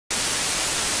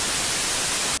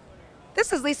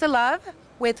This is Lisa Love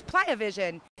with Playa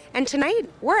Vision, and tonight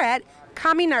we're at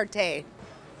Caminarte.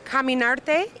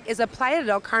 Caminarte is a Playa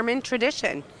del Carmen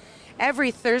tradition.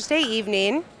 Every Thursday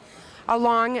evening,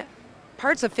 along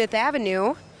parts of Fifth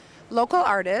Avenue, local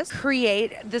artists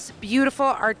create this beautiful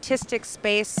artistic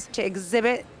space to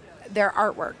exhibit their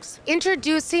artworks.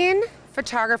 Introducing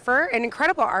photographer and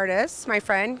incredible artist, my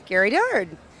friend Gary Dillard.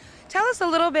 Tell us a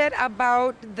little bit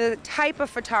about the type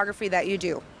of photography that you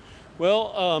do.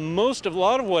 Well, a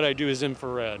lot of what I do is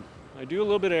infrared. I do a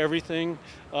little bit of everything.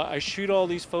 I shoot all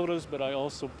these photos, but I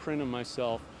also print them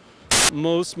myself.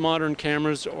 Most modern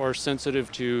cameras are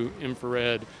sensitive to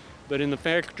infrared, but in the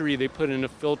factory they put in a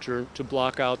filter to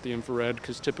block out the infrared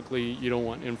because typically you don't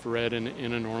want infrared in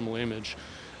a normal image.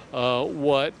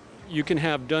 What you can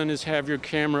have done is have your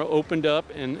camera opened up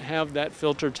and have that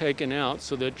filter taken out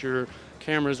so that your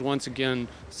camera is once again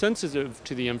sensitive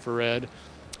to the infrared.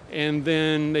 And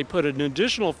then they put an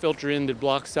additional filter in that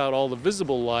blocks out all the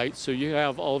visible light, so you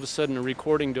have all of a sudden a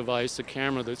recording device, a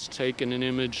camera that's taken an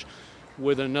image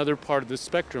with another part of the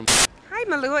spectrum. Hi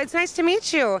Malu, it's nice to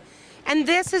meet you. And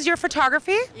this is your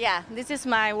photography? Yeah, this is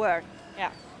my work.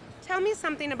 Yeah. Tell me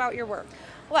something about your work.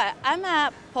 Well, I'm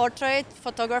a portrait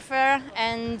photographer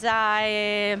and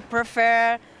I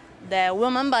prefer the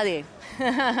woman body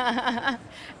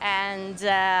and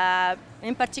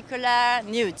in particular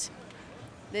nude.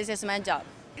 This is my job.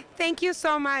 Thank you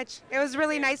so much. It was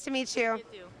really nice to meet you.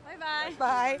 You too. Bye-bye.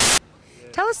 Bye.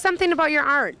 Tell us something about your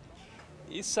art.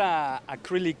 It's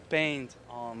acrylic paint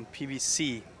on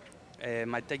PVC.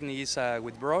 My technique is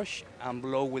with brush and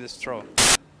blow with a straw.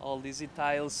 All these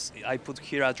details, I put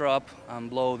here a drop and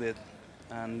blow it.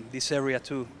 And this area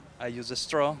too, I use a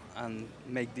straw and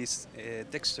make this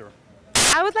texture.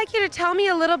 I would like you to tell me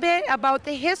a little bit about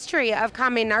the history of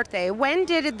Caminarte. When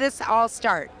did this all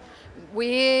start?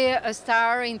 We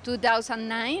started in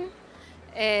 2009,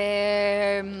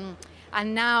 and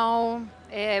now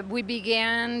we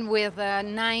began with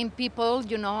 9 people,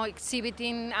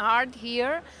 exhibiting art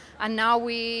here, and now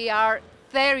we are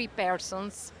 30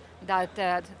 persons,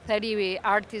 30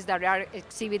 artists that are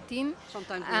exhibiting.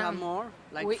 Sometimes we have more,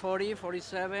 like 40,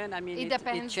 47. I mean, it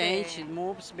depends. It changes, it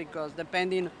moves, because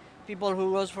depending people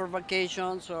who goes for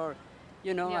vacations or,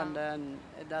 Yeah. and then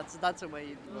that's the way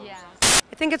it goes. Yeah.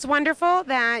 I think it's wonderful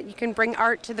that you can bring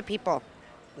art to the people.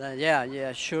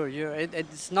 Yeah, sure.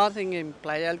 It's nothing in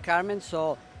Playa del Carmen,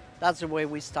 so that's the way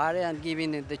we started, and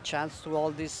giving it the chance to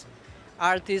all these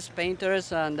artists,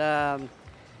 painters, and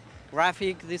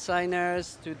graphic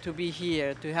designers to be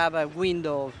here, to have a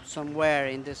window somewhere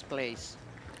in this place.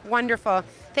 Wonderful.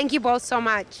 Thank you both so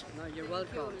much. No, you're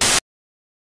welcome.